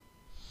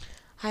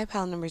Hi,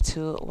 pal number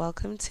two.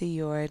 Welcome to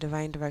your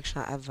divine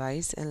directional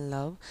advice in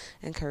love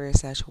and career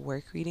slash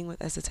work reading with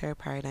Esoteric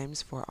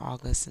Paradigms for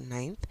August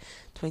 9th,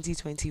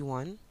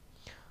 2021.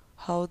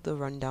 How the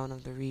rundown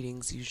of the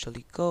readings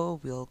usually go,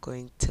 we're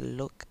going to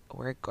look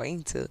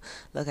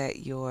at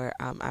your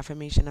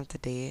affirmation of the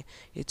day.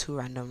 Your two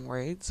random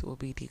words will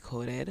be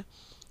decoded.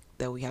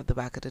 Then we have the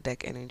back of the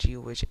deck energy,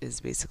 which is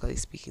basically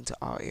speaking to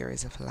all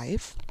areas of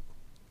life.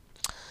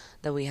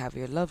 Then we have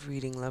your love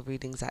reading. Love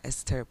readings at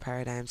Esoteric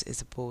Paradigms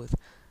is both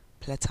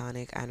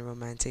platonic and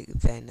romantic.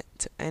 Then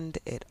to end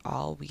it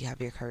all, we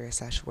have your career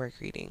slash work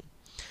reading.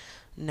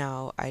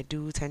 Now, I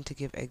do tend to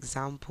give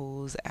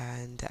examples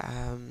and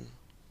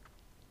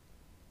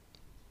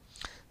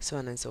so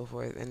on and so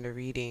forth in the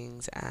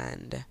readings,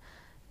 and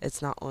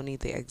it's not only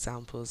the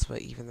examples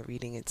but even the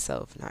reading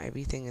itself. Not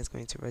everything is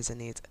going to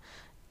resonate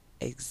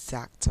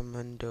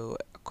exactamundo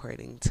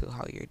according to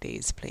how your day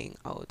is playing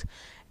out.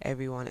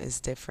 Everyone is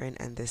different,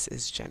 and this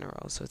is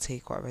general, so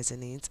take what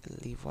resonates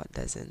and leave what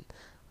doesn't.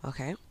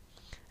 Okay?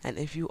 And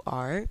if you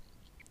are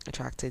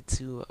attracted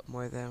to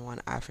more than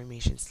one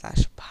affirmation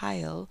slash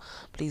pile,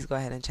 please go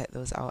ahead and check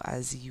those out,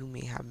 as you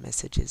may have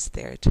messages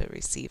there to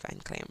receive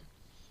and claim.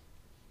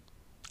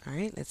 All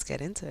right, let's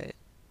get into it.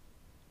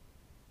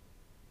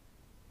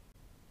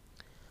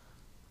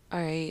 All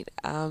right,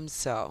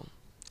 so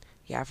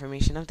the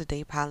affirmation of the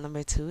day, pile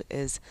number two,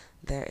 is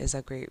there is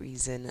a great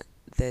reason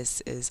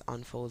this is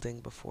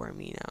unfolding before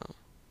me now,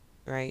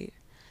 right?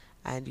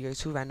 And your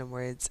two random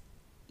words,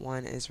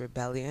 one is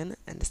rebellion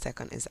and the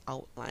second is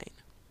outline.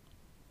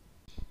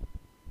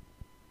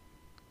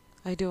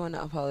 I do want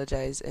to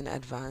apologize in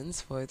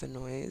advance for the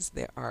noise.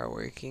 They are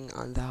working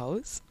on the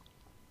house.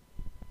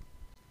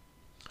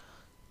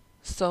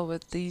 So,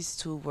 with these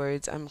two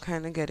words, I'm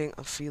kind of getting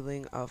a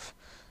feeling of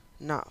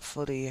not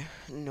fully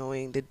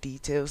knowing the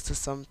details to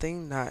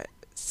something that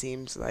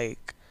seems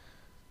like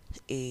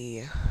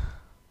a.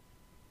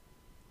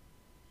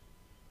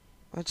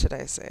 What should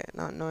I say?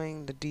 Not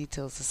knowing the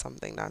details to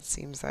something that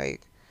seems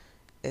like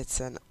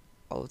it's an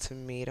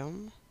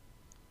ultimatum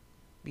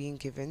being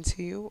given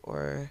to you,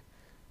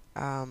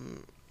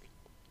 um,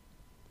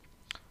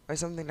 or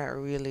something that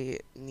really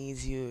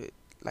needs you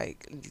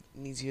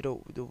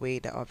to weigh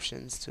the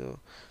options to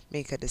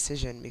make a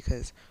decision,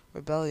 because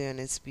rebellion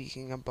is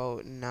speaking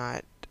about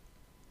not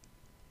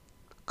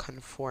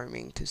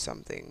conforming to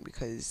something.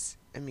 Because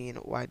I mean,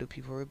 why do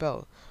people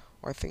rebel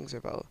or things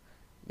rebel?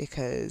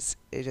 Because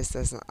it just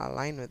doesn't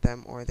align with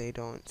them, or they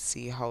don't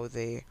see how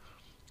they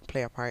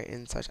play a part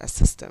in such a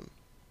system,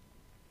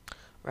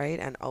 right?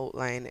 An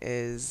outline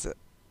is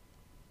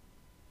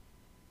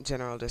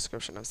general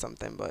description of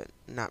something but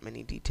not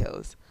many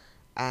details.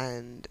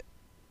 And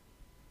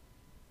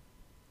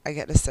I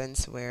get the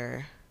sense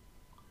where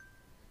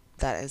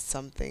that is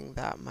something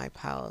that my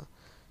pal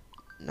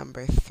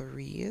number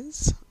three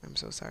is. I'm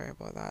so sorry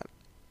about that.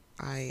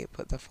 I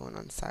put the phone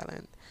on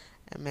silent.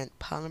 I meant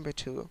pal number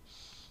two.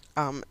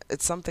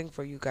 It's something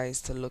for you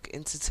guys to look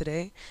into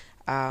today.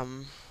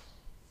 Um,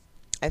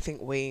 I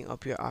think weighing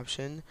up your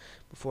option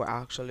before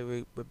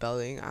actually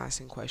rebelling,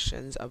 asking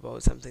questions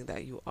about something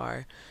that you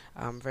are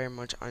very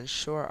much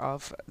unsure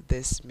of.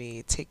 This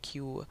may take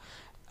you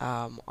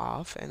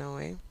off in a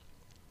way,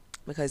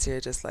 because you're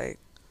just like,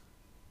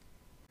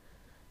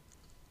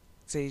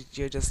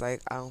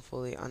 I don't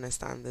fully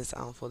understand this, I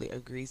don't fully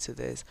agree to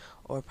this.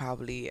 Or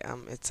probably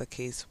it's a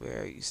case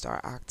where you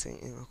start acting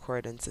in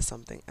accordance to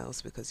something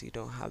else because you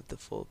don't have the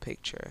full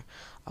picture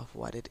of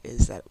what it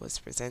is that was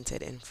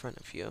presented in front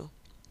of you.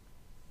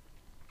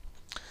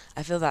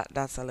 I feel that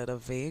that's a little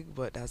vague,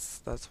 but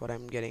that's what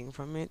I'm getting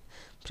from it.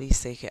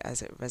 Please take it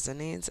as it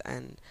resonates,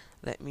 and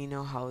let me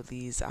know how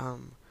these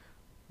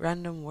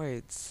random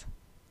words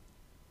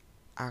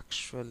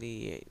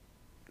actually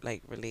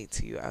like relate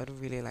to you. I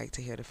would really like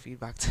to hear the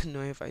feedback to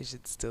know if I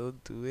should still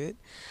do it.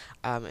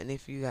 And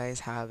if you guys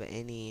have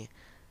any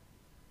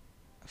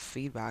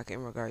feedback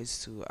in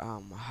regards to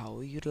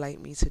how you'd like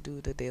me to do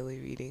the daily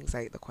readings,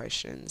 like the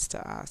questions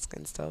to ask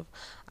and stuff,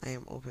 I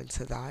am open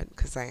to that,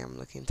 because I am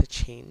looking to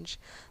change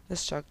the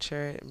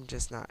structure. I'm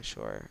just not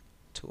sure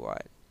to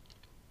what.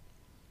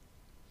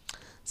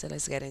 So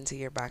let's get into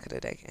your back of the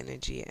deck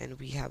energy, and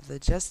we have the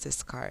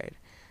Justice card.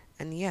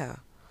 And yeah,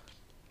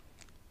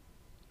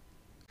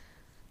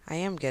 I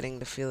am getting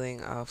the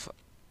feeling of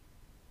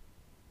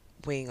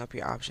weighing up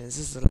your options.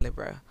 This is a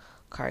Libra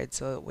card,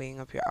 so weighing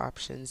up your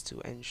options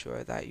to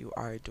ensure that you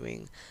are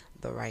doing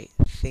the right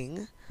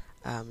thing.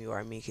 You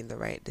are making the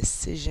right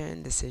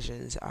decision.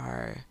 Decisions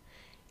are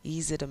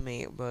easy to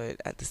make, but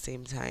at the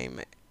same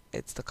time,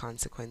 it's the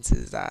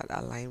consequences that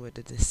align with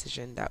the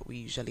decision that we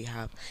usually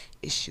have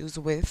issues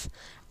with.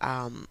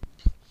 Um,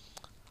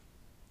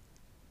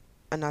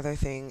 Another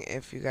thing,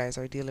 if you guys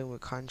are dealing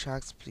with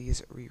contracts,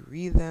 please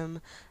reread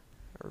them,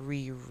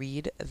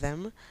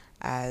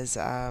 as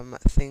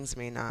things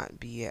may not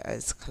be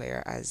as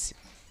clear as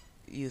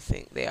you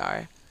think they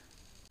are.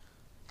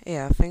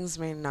 Yeah, things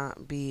may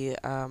not be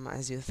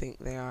as you think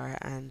they are,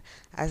 and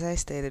as I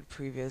stated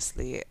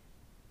previously,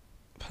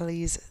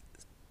 please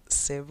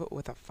sieve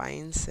with a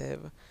fine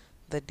sieve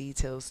the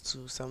details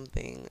to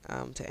something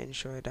to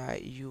ensure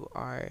that you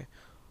are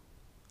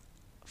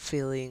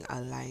feeling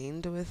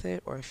aligned with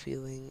it or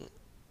feeling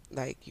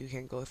like you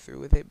can go through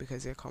with it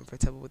because you're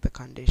comfortable with the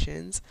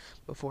conditions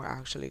before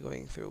actually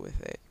going through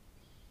with it,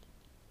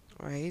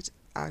 right?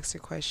 Ask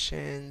your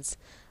questions,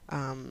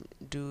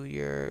 do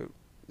your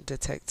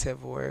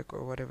detective work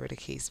or whatever the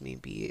case may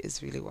be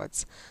is really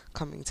what's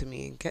coming to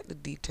me, and get the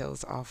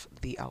details of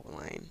the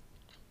outline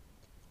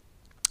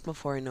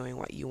before knowing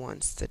what you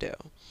want to do.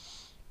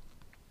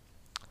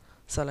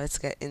 So let's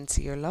get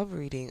into your love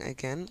reading.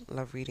 Again,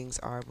 love readings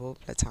are both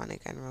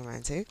platonic and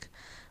romantic.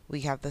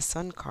 We have the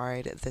Sun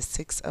card, the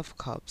Six of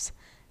Cups,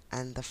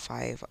 and the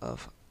Five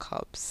of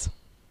Cups.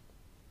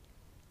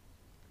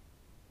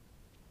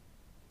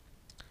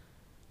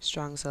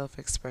 Strong self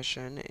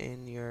expression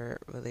in your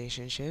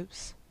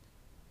relationships.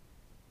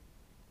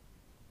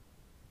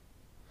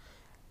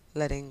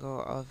 Letting go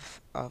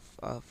of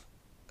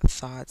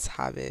thoughts,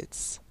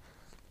 habits,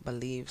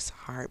 beliefs,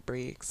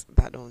 heartbreaks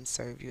that don't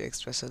serve you,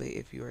 especially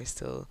if you are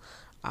still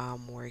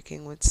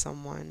working with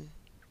someone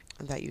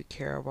that you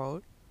care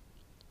about.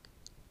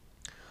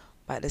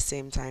 But at the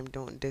same time,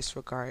 don't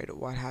disregard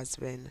what has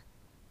been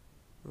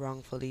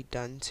wrongfully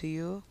done to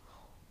you.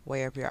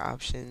 Weigh up your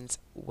options,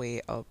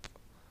 weigh up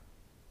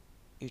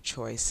your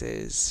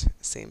choices,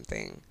 same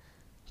thing,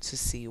 to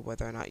see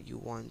whether or not you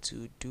want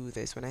to do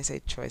this. When I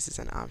say choices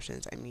and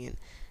options, I mean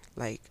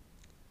like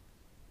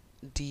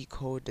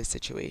decode the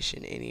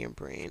situation in your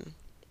brain.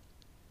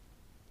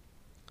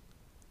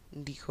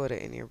 Decode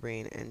it in your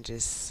brain and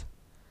just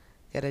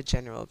get a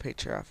general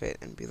picture of it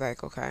and be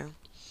like, okay,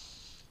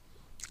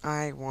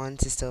 I want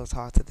to still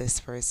talk to this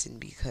person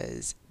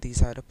because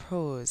these are the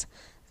pros,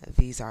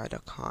 these are the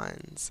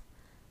cons.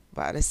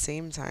 But at the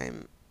same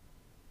time,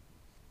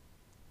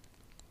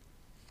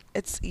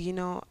 it's, I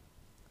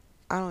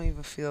don't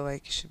even feel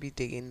like you should be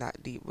digging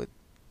that deep with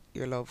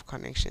your love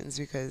connections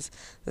because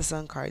the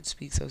Sun card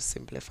speaks of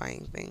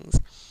simplifying things.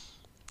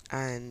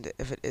 And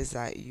if it is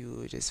that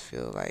you just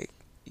feel like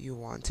you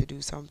want to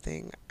do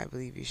something, I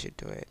believe you should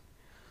do it.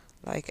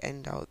 Like,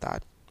 end out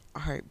that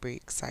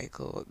heartbreak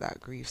cycle, that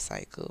grief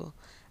cycle,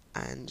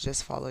 and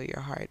just follow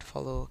your heart,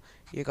 follow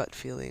your gut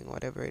feeling,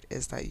 whatever it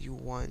is that you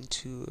want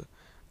to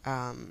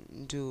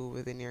do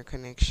within your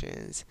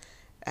connections.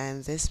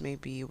 And this may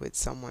be with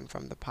someone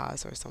from the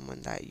past or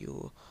someone that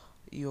you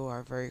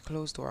are very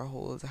close to or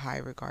hold high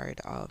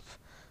regard of,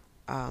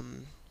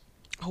 um,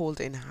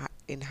 hold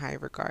in high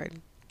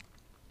regard.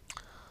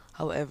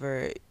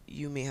 However,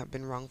 you may have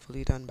been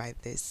wrongfully done by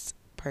this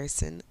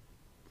person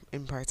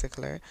in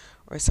particular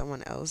or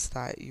someone else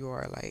that you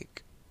are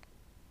like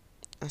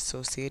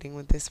associating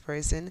with this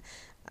person,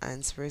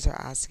 and spirits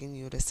are asking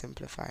you to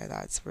simplify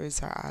that.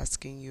 Spirits are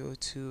asking you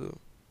to,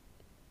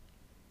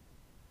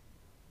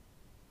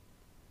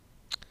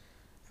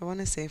 I want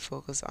to say,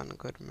 focus on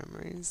good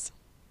memories.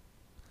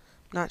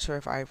 Not sure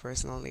if I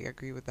personally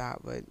agree with that,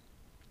 but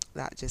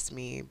that just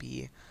may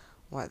be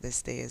what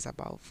this day is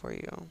about for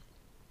you.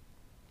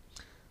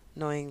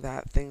 Knowing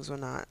that things will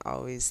not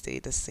always stay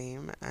the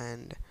same,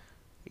 and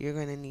you're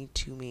going to need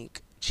to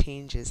make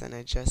changes and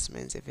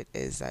adjustments if it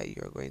is that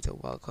you're going to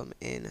welcome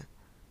in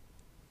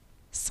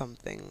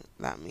something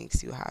that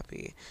makes you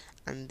happy.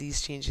 And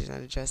these changes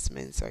and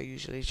adjustments are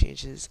usually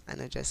changes and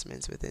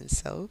adjustments within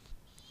self.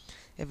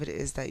 If it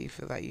is that you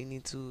feel that you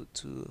need to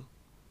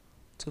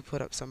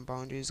put up some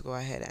boundaries, go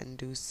ahead and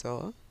do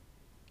so,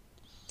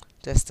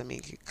 just to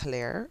make it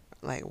clear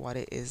like what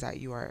it is that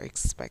you are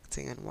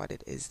expecting and what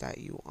it is that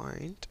you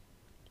aren't.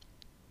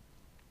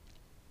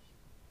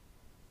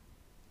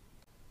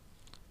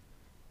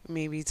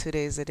 Maybe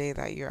today is the day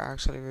that you're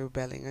actually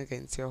rebelling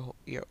against your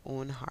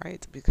own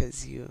heart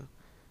because you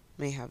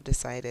may have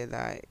decided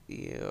that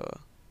you're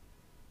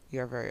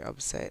very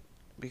upset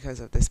because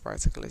of this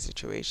particular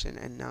situation,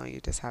 and now you're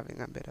just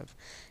having a bit of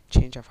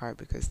change of heart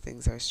because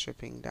things are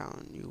stripping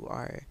down. You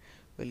are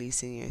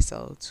releasing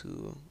yourself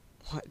to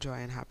what joy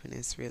and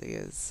happiness really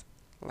is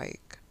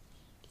like.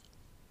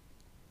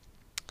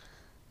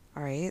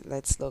 All right,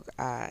 let's look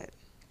at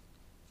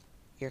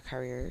your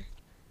career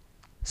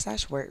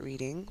slash work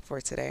reading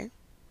for today.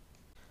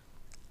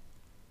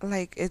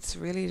 Like, it's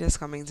really just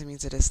coming to me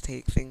to just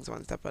take things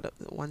one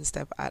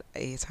step at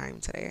a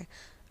time today.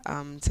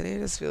 Today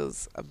just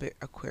feels a bit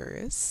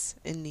Aquarius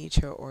in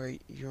nature or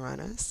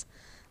Uranus.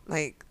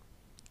 Like,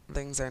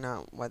 things are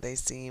not what they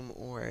seem,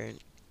 or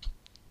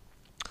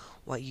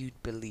what you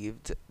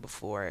believed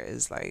before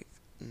is like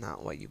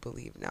not what you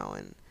believe now,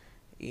 and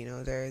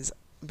there's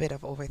a bit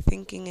of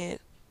overthinking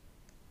it.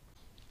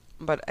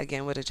 But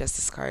again, with a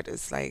Justice card,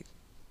 it's like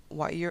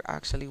what you're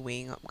actually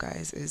weighing up,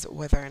 guys, is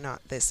whether or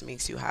not this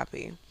makes you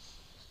happy,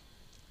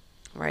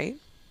 right?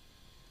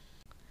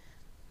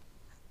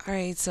 All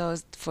right, so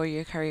for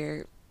your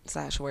career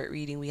slash work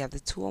reading, we have the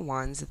Two of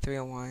Wands, the Three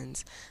of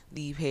Wands,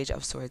 the Page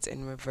of Swords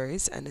in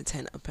reverse, and the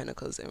Ten of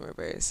Pentacles in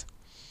reverse.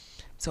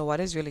 So what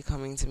is really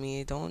coming to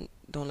me? Don't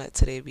let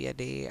today be a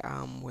day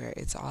where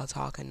it's all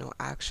talk and no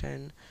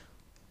action,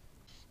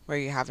 where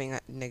you're having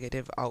a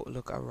negative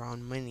outlook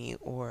around money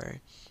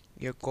or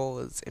your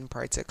goals in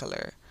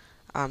particular.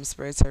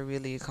 Spirits are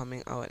really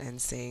coming out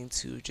and saying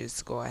to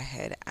just go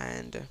ahead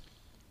and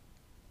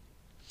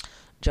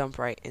jump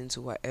right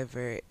into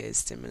whatever is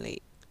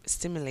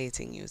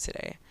stimulating you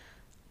today.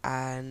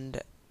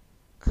 And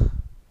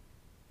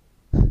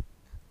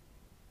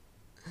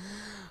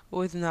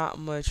with not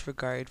much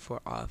regard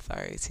for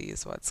authority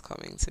is what's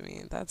coming to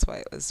me. That's why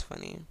it was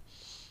funny.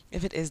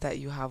 If it is that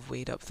you have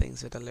weighed up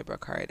things with a Libra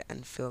card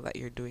and feel that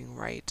you're doing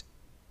right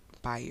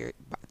by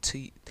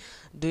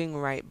doing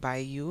right by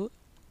you,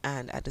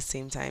 and at the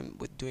same time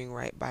with doing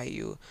right by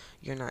you,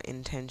 you're not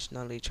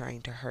intentionally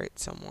trying to hurt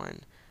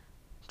someone.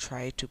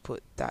 Try to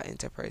put that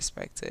into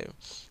perspective.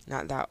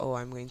 Not that, oh,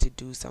 I'm going to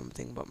do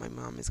something, but my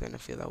mom is going to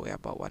feel that way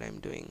about what I'm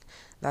doing.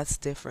 That's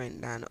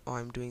different than, oh,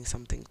 I'm doing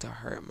something to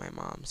hurt my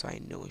mom, so I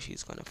know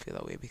she's going to feel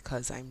that way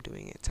because I'm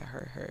doing it to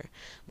hurt her.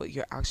 But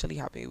you're actually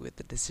happy with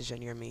the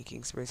decision you're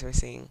making. Spirits are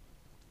saying,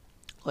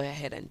 go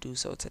ahead and do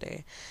so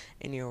today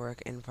in your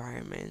work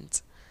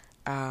environment.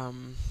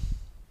 Um,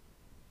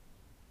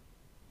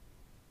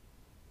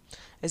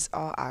 it's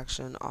all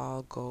action,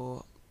 all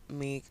go,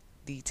 make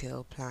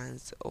detailed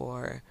plans,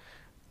 or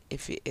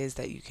if it is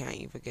that you can't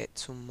even get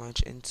too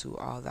much into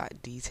all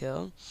that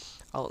detail,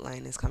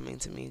 outline is coming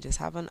to me. Just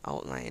have an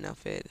outline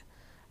of it.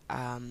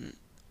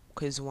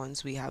 Because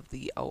once we have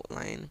the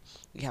outline,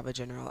 we have a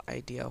general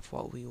idea of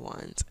what we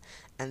want.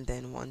 And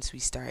then once we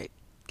start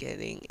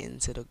getting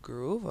into the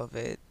groove of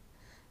it,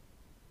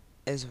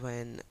 is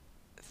when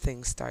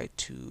things start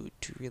to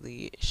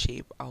really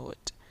shape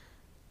out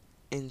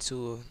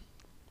into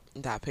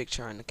that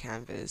picture on the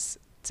canvas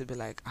to be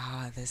like,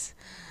 this,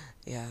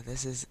 yeah,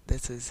 this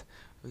is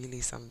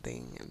really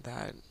something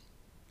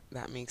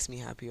that makes me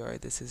happy, or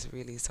this is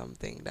really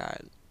something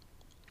that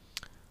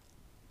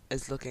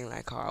is looking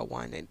like how I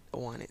want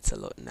it to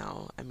look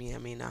now. I mean, I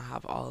may not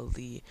have all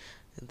the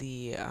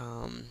the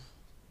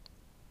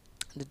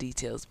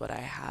details, but I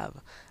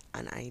have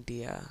an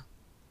idea.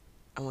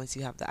 And once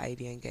you have the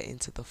idea and get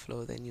into the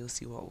flow, then you'll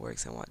see what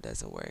works and what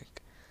doesn't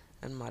work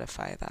and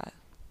modify that.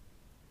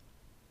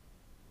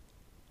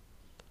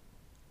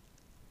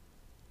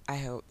 I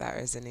hope that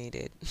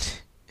resonated.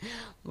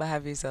 But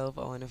have yourself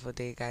a wonderful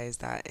day, guys.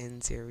 That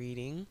ends your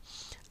reading.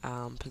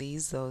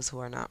 Please, those who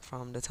are not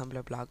from the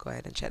Tumblr blog, go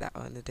ahead and check that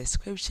out in the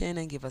description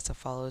and give us a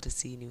follow to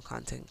see new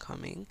content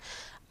coming.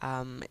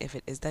 If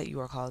it is that you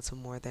are called to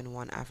more than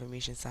one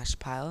affirmation slash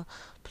pile,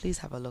 please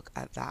have a look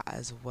at that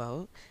as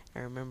well.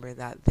 And remember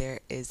that there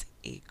is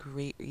a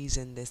great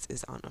reason this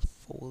is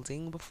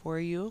unfolding before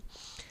you.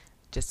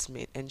 Just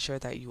ensure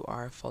that you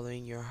are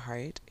following your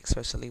heart,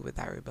 especially with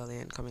that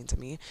rebellion coming to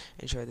me.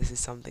 Ensure this is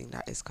something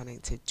that is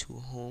connected to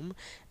home,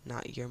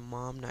 not your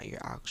mom, not your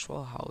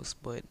actual house,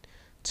 but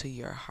to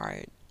your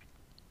heart.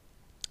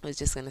 I was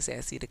just gonna say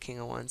I see the King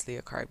of Wands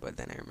Leo card, but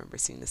then I remember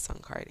seeing the Sun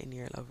card in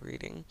your love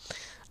reading.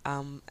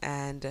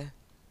 And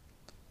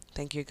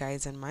thank you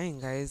guys and mine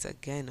guys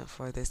again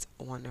for this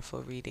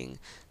wonderful reading.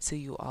 See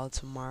you all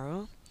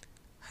tomorrow.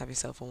 Have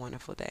yourself a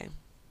wonderful day.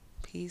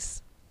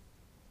 Peace.